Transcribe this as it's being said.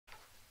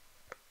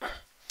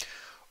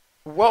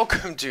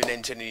Welcome to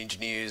Nintendo Ninja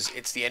News.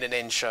 It's the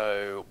NNN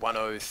show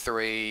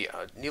 103.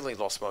 I nearly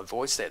lost my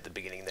voice there at the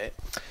beginning there,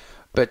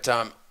 but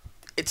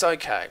it's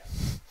okay.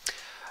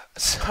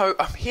 So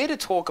I'm here to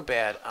talk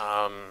about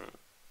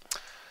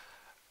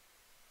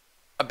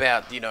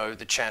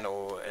the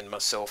channel and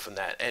myself and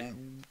that,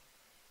 and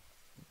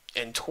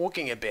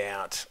talking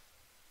about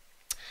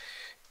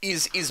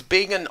is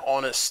being an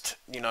honest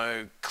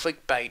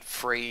clickbait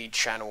free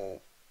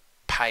channel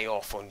pay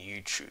off on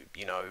YouTube.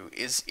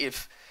 Is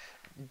if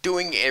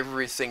doing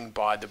everything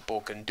by the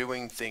book and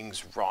doing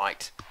things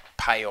right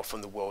pay off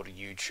in the world of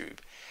YouTube.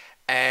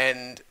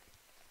 And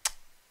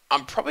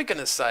I'm probably going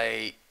to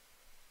say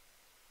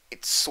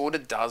it sort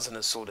of does and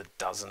it sort of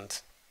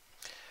doesn't.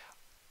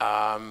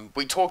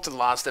 We talked in the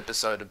last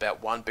episode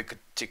about one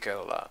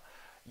particular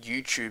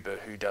YouTuber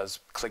who does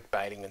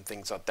clickbaiting and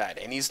things like that,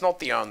 and he's not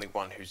the only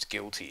one who's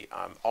guilty.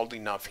 Oddly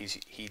enough,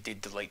 he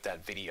did delete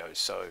that video,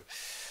 so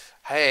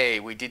hey,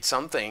 we did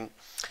something.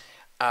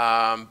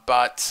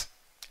 But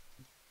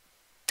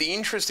the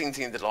interesting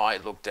thing that I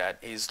looked at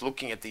is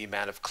looking at the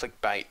amount of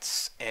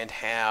clickbaits and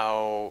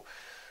how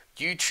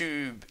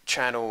YouTube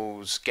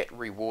channels get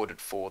rewarded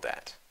for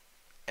that.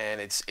 And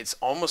it's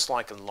almost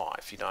like in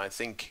life, I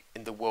think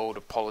in the world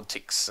of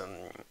politics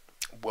and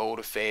world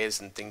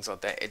affairs and things like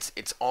that,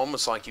 it's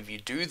almost like if you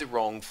do the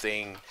wrong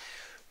thing,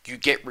 you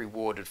get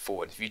rewarded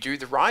for it. If you do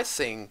the right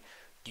thing,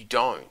 you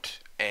don't,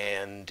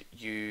 and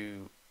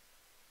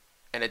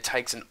it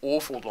takes an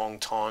awful long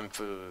time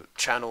for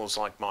channels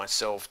like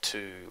myself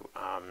to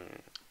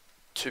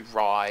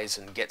rise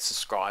and get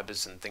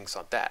subscribers and things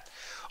like that.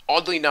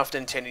 Oddly enough,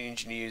 Nintendo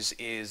Ninja News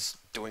is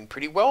doing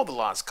pretty well the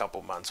last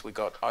couple of months. We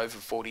got over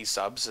 40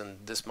 subs, and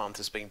this month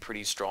has been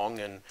pretty strong,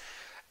 and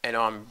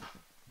I'm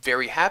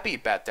very happy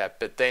about that.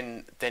 But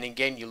then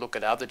again, you look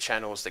at other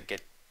channels that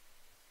get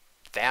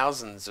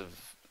thousands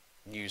of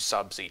new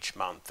subs each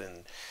month,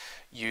 and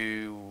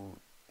you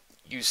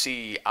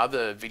see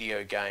other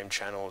video game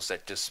channels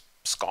that just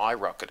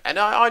skyrocket. And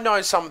I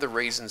know some of the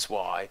reasons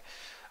why.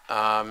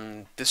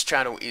 This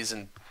channel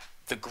isn't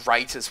the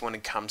greatest when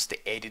it comes to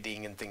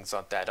editing and things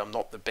like that. I'm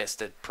not the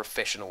best at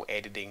professional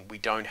editing. We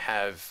don't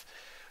have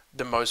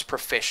the most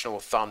professional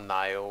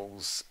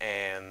thumbnails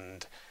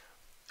and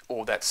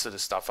all that sort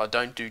of stuff. I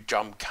don't do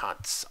jump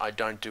cuts. I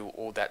don't do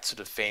all that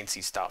sort of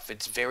fancy stuff.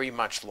 It's very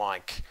much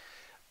like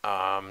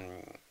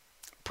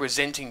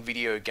presenting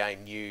video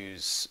game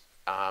news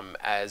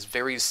as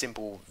very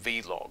simple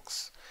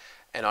vlogs.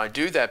 And I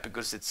do that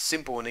because it's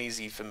simple and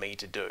easy for me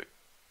to do.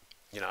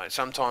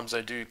 Sometimes I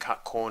do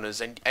cut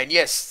corners, and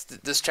yes,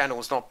 this channel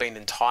has not been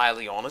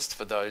entirely honest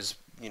for those,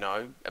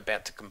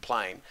 about to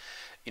complain.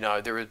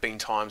 There have been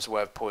times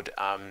where I've put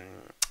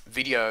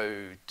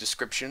video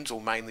descriptions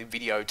or mainly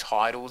video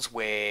titles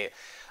where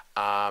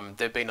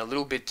they've been a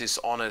little bit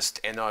dishonest,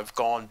 and I've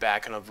gone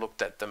back and I've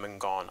looked at them and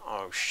gone,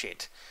 oh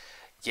shit.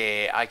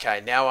 Yeah,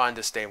 okay, now I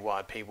understand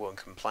why people are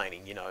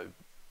complaining,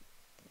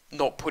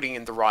 not putting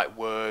in the right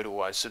word,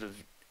 or I sort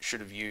of should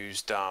have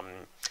used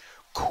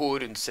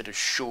could instead of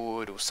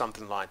should or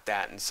something like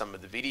that in some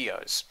of the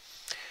videos.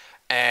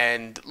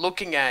 And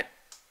looking at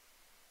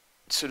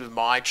sort of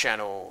my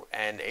channel,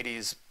 and it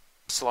is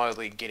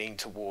slowly getting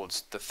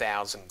towards the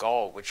 1,000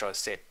 goal, which I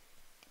set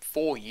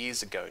 4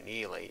 years ago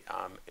nearly.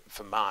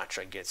 For March,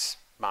 I guess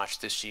March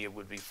this year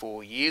would be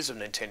 4 years of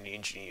Nintendo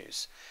Ninja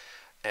News.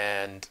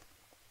 And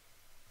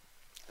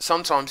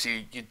sometimes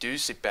you do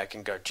sit back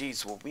and go,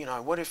 geez, well,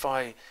 what if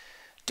I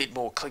did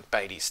more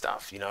clickbaity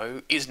stuff?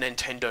 Is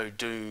Nintendo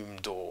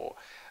doomed? Or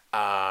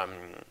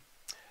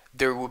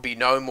there will be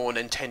no more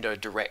Nintendo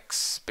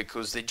Directs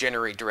because the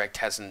January Direct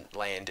hasn't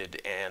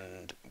landed,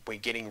 and we're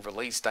getting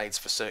release dates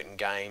for certain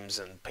games,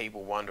 and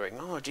people wondering,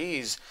 oh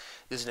geez,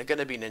 is it going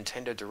to be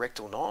Nintendo Direct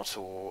or not?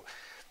 Or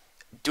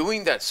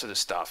doing that sort of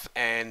stuff.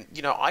 And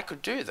I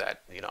could do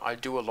that. I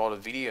do a lot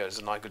of videos,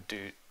 and I could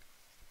do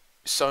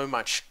so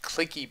much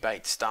clicky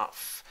bait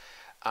stuff,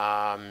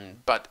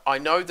 but I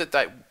know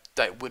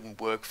that wouldn't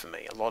work for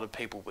me. A lot of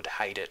people would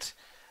hate it.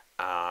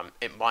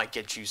 It might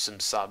get you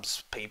some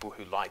subs, people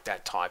who like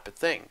that type of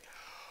thing.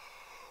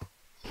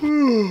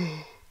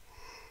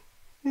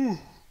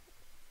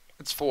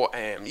 It's 4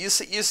 a.m. You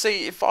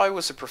see, if I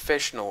was a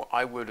professional,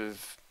 I would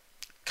have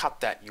cut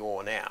that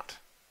yawn out.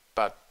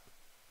 But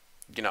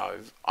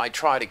I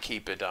try to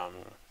keep it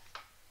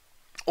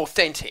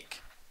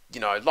authentic.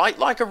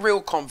 Like a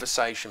real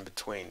conversation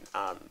between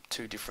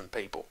two different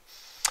people.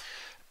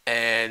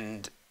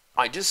 And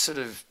I just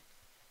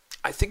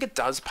I think it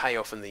does pay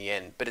off in the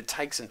end, but it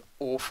takes an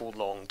awful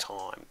long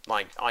time.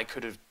 Like I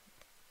could have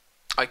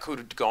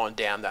gone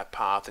down that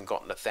path and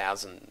gotten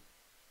 1,000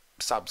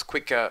 subs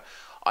quicker.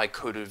 I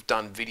could have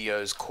done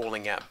videos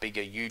calling out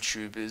bigger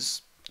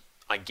YouTubers.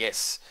 I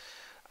guess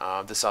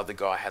this other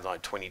guy had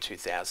like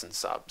 22,000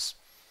 subs.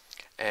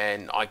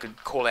 And I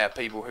could call out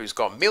people who's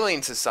got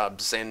millions of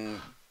subs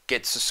and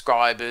get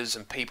subscribers,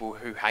 and people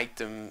who hate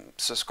them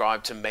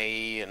subscribe to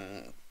me,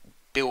 and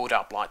build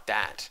up like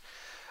that.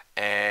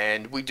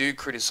 And we do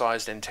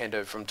criticize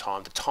Nintendo from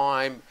time to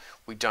time.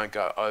 We don't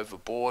go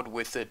overboard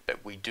with it,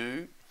 but we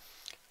do.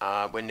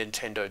 when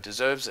Nintendo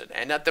deserves it.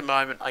 And at the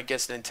moment, I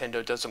guess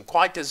Nintendo doesn't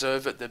quite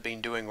deserve it. They've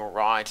been doing all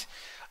right,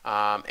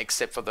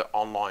 except for the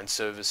online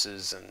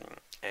services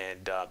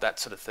and that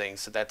sort of thing.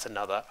 So that's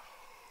another.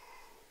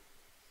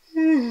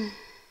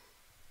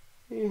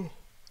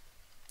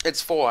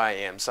 It's 4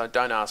 a.m., so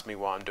don't ask me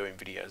why I'm doing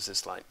videos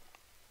this late.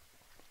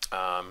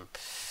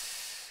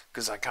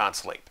 Because I can't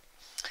sleep.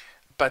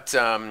 But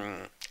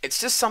it's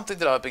just something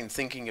that I've been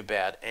thinking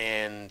about,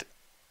 and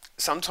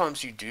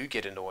sometimes you do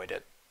get annoyed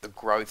at the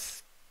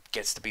growth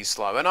gets to be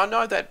slow. And I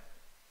know that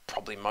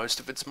probably most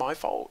of it's my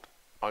fault.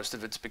 Most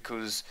of it's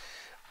because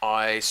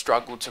I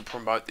struggle to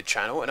promote the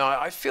channel, and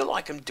I feel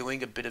like I'm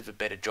doing a bit of a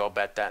better job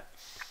at that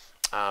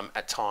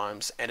at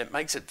times, and it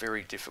makes it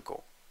very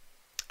difficult.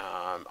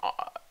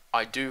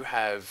 I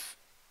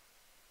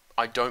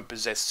don't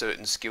possess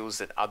certain skills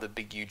that other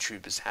big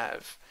YouTubers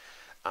have.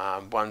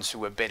 Ones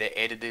who are better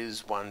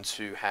editors, ones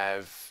who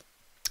have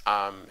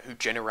who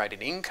generate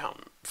an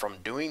income from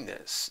doing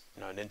this.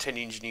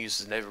 Nintendo Engineers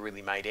has never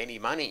really made any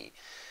money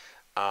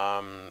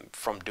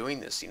from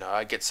doing this.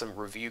 I get some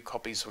review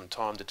copies from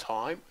time to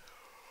time.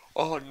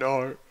 Oh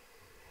no.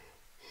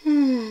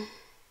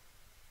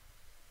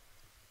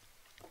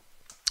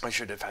 I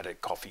should have had a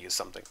coffee or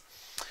something.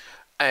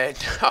 And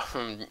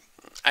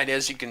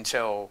as you can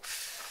tell,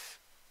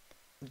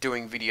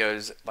 doing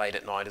videos late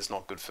at night is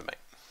not good for me.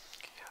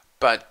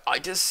 But I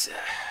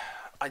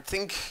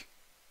think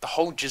the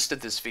whole gist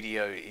of this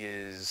video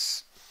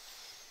is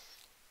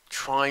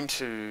trying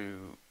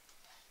to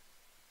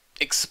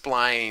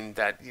explain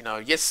that,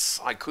 yes,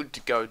 I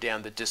could go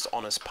down the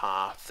dishonest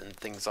path and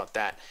things like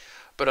that,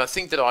 but I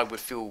think that I would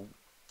feel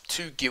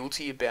too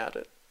guilty about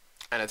it,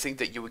 and I think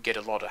that you would get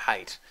a lot of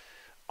hate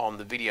on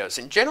the videos.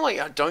 And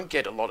generally, I don't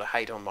get a lot of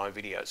hate on my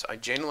videos.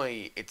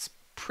 It's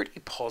pretty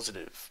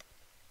positive,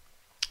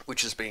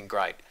 which has been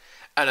great.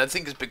 And I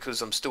think it's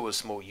because I'm still a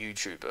small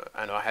YouTuber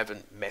and I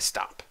haven't messed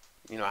up.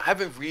 I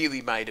haven't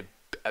really made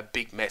a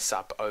big mess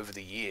up over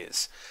the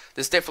years.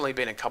 There's definitely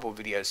been a couple of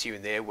videos here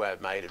and there where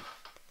I've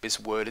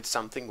misworded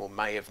something, or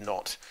may have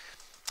not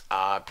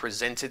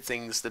presented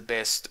things the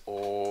best,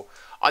 or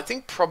I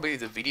think probably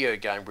the video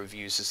game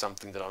reviews is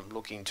something that I'm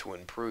looking to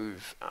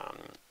improve.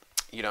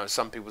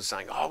 Some people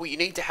saying, oh, well, you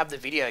need to have the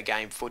video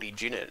game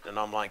footage in it. And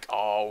I'm like,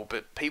 oh,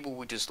 but people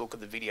would just look at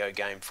the video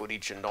game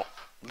footage and not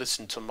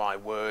listen to my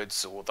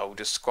words, or they'll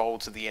just scroll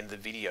to the end of the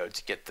video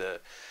to get the,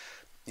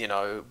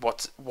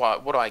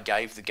 what I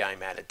gave the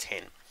game out of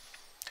 10.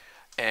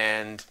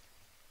 And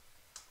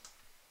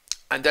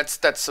that's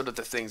sort of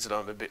the things that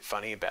I'm a bit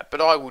funny about. But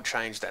I will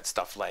change that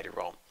stuff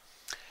later on.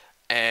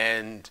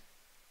 And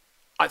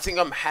I think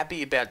I'm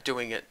happy about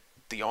doing it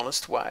the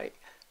honest way.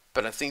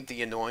 But I think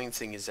the annoying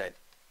thing is that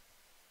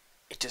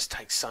it just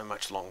takes so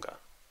much longer.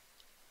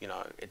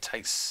 It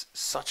takes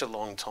such a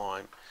long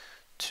time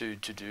to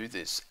do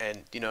this.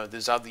 And,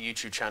 there's other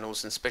YouTube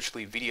channels, and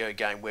especially video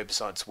game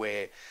websites,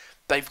 where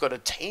they've got a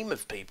team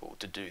of people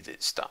to do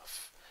this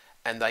stuff.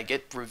 And they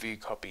get review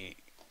copies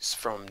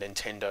from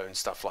Nintendo and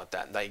stuff like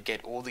that. And they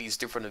get all these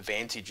different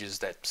advantages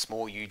that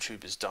small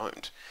YouTubers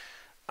don't.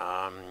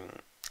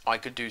 I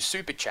could do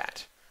Super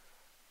Chat.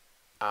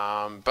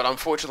 But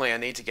unfortunately, I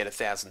need to get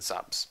 1,000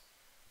 subs.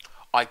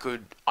 I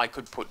could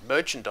put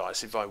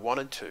merchandise if I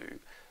wanted to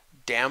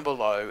down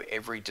below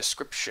every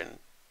description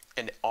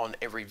and on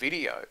every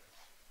video.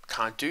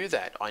 Can't do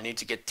that. I need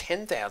to get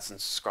 10,000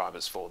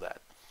 subscribers for that.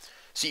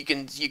 So you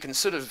can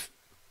sort of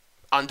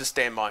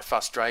understand my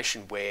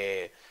frustration,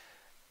 where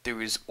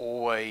there is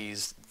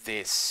always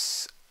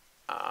this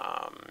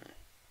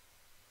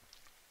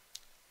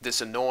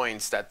this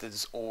annoyance that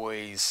there's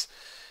always,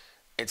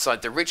 it's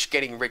like the rich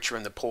getting richer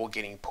and the poor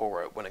getting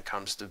poorer when it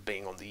comes to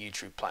being on the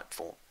YouTube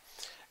platform.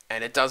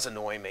 And it does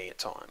annoy me at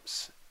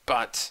times.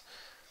 But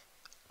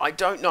I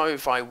don't know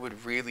if I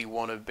would really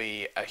want to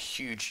be a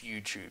huge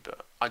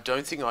YouTuber. I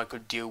don't think I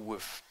could deal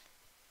with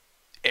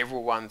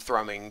everyone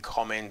throwing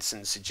comments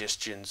and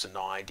suggestions and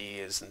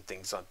ideas and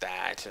things like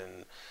that.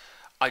 And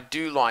I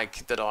do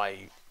like that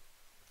I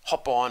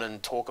hop on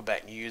and talk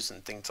about news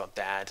and things like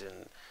that,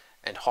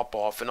 and hop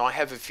off. And I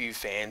have a few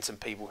fans and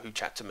people who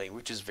chat to me,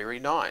 which is very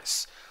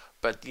nice.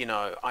 But,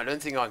 I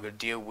don't think I could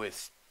deal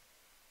with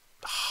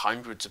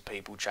hundreds of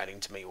people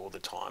chatting to me all the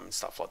time and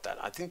stuff like that.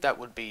 I think that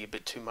would be a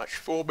bit too much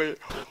for me.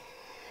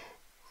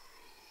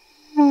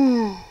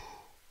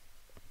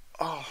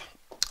 Oh,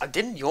 I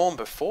didn't yawn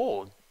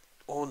before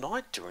all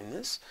night during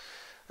this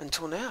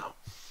until now.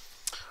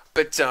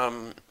 But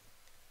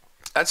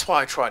that's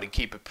why I try to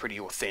keep it pretty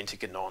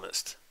authentic and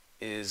honest.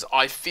 Is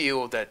I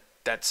feel that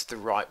that's the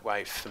right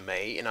way for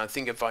me. And I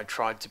think if I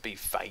tried to be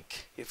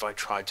fake, if I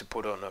tried to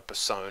put on a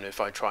persona, if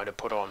I tried to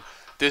put on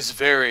this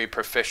very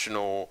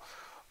professional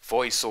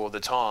voice all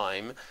the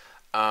time,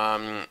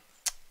 I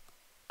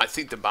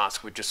think the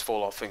mask would just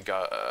fall off and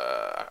go,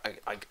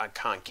 I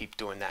can't keep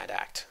doing that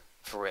act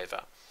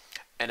forever.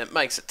 And it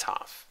makes it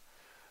tough.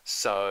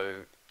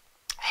 So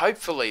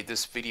hopefully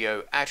this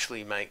video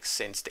actually makes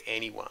sense to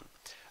anyone.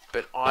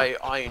 But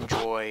I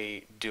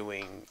enjoy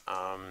doing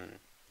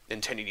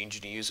Nintendo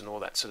Engineers and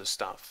all that sort of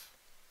stuff.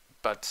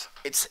 But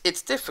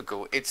it's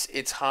difficult.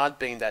 It's hard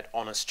being that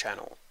honest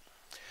channel.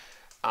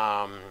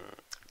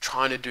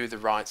 Trying to do the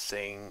right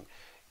thing.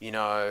 You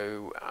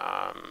know,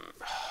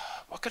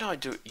 what can I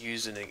do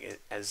using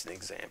it as an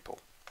example?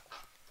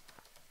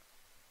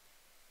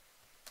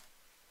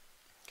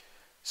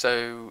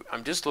 So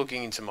I'm just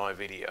looking into my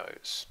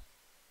videos.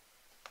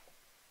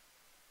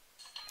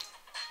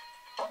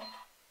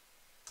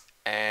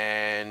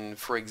 And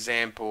for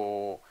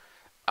example,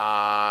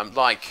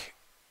 like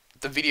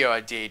the video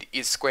I did,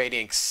 is Square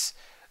Enix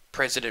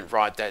president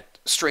right that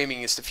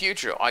streaming is the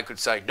future? I could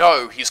say,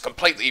 no, he's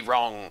completely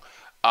wrong.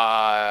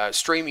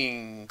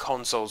 Streaming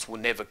consoles will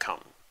never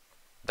come.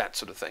 That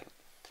sort of thing.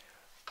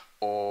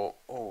 Or,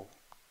 oh,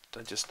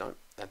 I just know,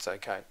 that's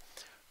okay.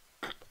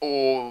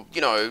 Or, you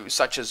know,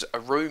 such as a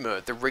rumor,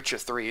 The Witcher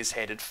 3 is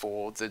headed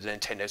for the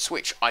Nintendo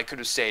Switch. I could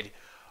have said,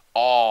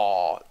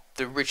 oh,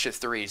 The Witcher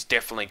 3 is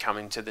definitely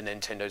coming to the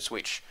Nintendo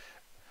Switch.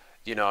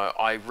 You know,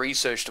 I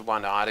researched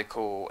one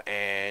article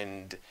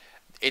and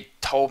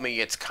it told me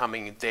it's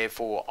coming,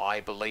 therefore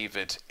I believe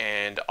it,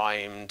 and I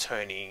am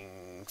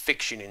turning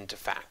fiction into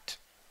fact,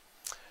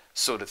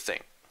 sort of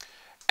thing.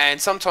 And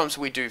sometimes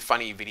we do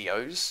funny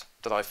videos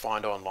that I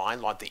find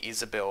online, like the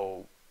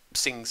Isabel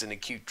sings in a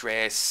cute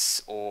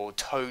dress, or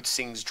Toad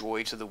sings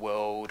joy to the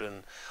world,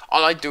 and I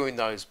like doing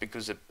those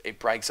because it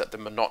breaks up the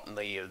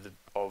monotony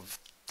of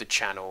the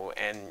channel,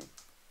 and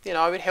you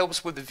know, it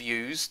helps with the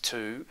views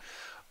too.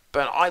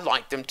 But I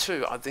like them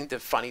too. I think they're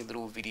funny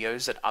little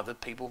videos that other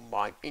people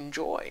might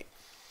enjoy.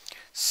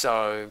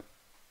 So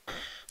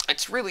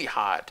it's really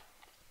hard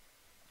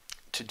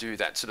to do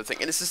that sort of thing.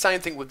 And it's the same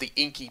thing with the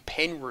Inky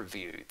Pen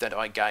review that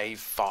I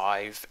gave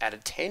 5 out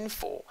of 10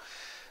 for.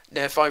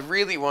 Now, if I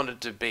really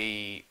wanted to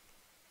be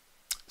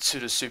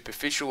sort of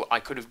superficial, I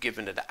could have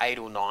given it an 8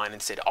 or 9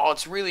 and said, oh,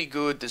 it's really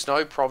good. There's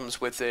no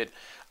problems with it.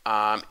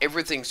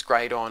 Everything's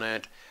great on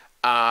it.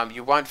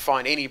 You won't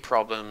find any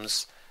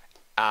problems.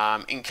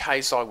 In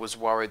case I was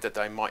worried that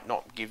they might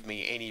not give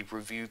me any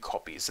review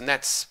copies, and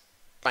that's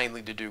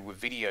mainly to do with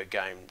video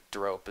game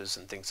developers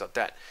and things like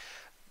that.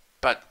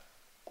 But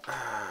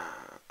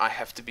I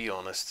have to be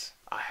honest.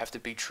 I have to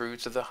be true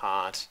to the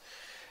heart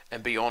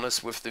and be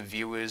honest with the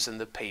viewers and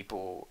the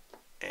people,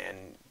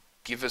 and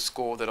give a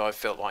score that I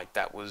felt like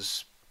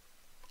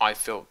I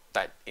felt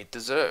that it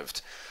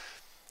deserved.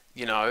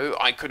 You know,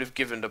 I could have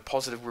given a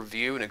positive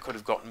review and it could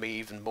have gotten me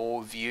even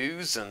more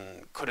views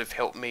and could have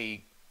helped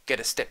me get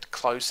a step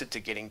closer to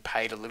getting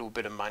paid a little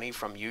bit of money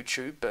from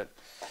YouTube, but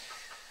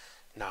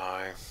no,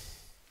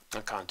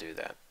 I can't do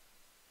that.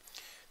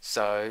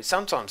 So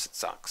sometimes it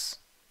sucks,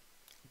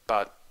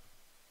 but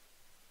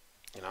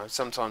you know,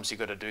 sometimes you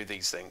got to do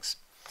these things.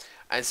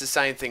 And it's the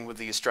same thing with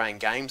the Australian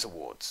Games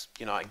Awards.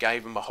 You know, I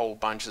gave them a whole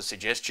bunch of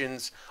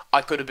suggestions.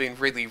 I could have been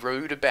really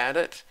rude about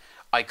it.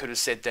 I could have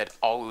said that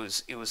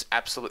it was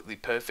absolutely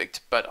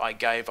perfect, but I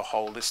gave a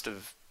whole list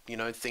of, you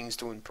know, things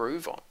to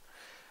improve on.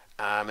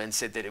 And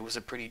said that it was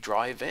a pretty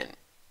dry event.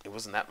 It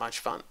wasn't that much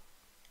fun.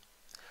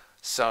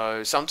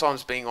 So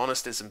sometimes being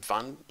honest isn't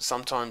fun.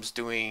 Sometimes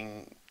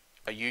doing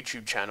a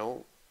YouTube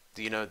channel,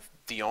 you know,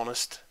 the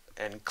honest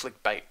and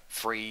clickbait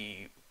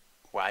free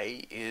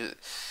way is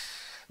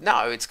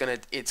no, it's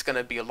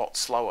gonna be a lot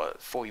slower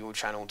for your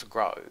channel to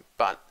grow.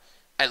 But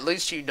at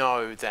least you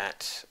know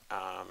that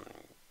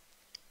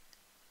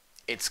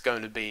it's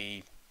going to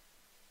be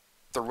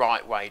the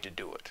right way to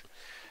do it.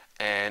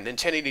 And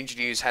NNN Ninja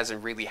News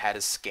hasn't really had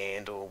a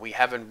scandal. We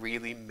haven't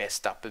really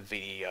messed up a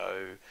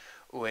video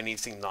or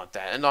anything like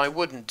that. And I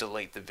wouldn't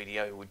delete the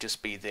video. It would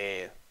just be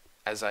there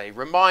as a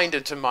reminder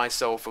to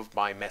myself of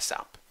my mess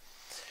up.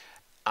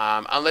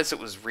 Unless it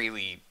was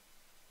really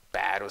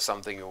bad or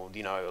something, or,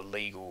 you know,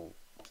 illegal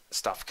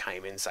stuff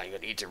came in saying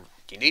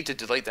you need to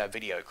delete that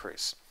video,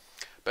 Chris.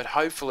 But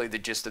hopefully the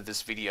gist of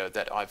this video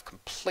that I've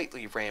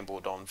completely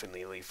rambled on for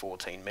nearly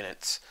 14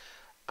 minutes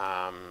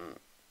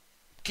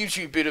gives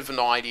you a bit of an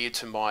idea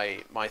to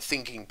my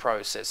thinking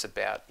process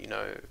about, you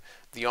know,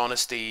 the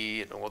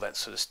honesty and all that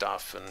sort of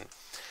stuff. And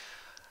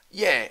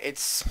yeah,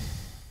 it's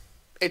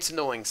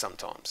annoying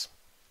sometimes,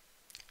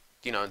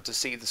 you know, to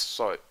see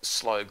the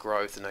slow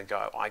growth and I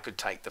go, I could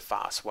take the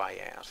fast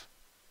way out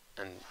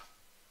and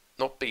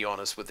not be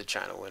honest with the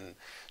channel and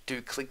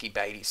do clicky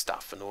baity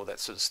stuff and all that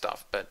sort of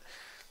stuff. But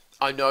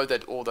I know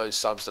that all those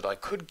subs that I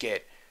could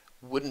get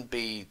wouldn't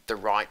be the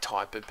right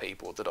type of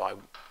people that I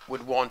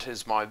would want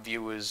as my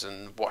viewers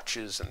and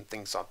watchers and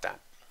things like that.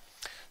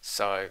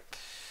 So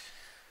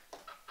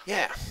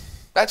yeah,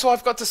 that's all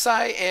I've got to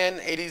say, and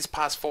it is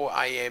past 4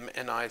 AM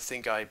and I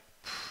think I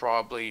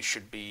probably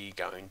should be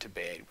going to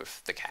bed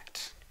with the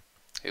cat,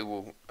 who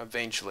will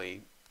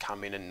eventually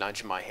come in and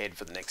nudge my head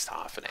for the next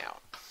half an hour.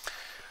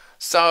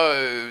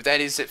 So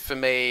that is it for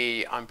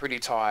me. I'm pretty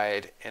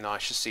tired and I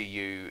shall see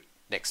you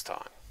next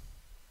time.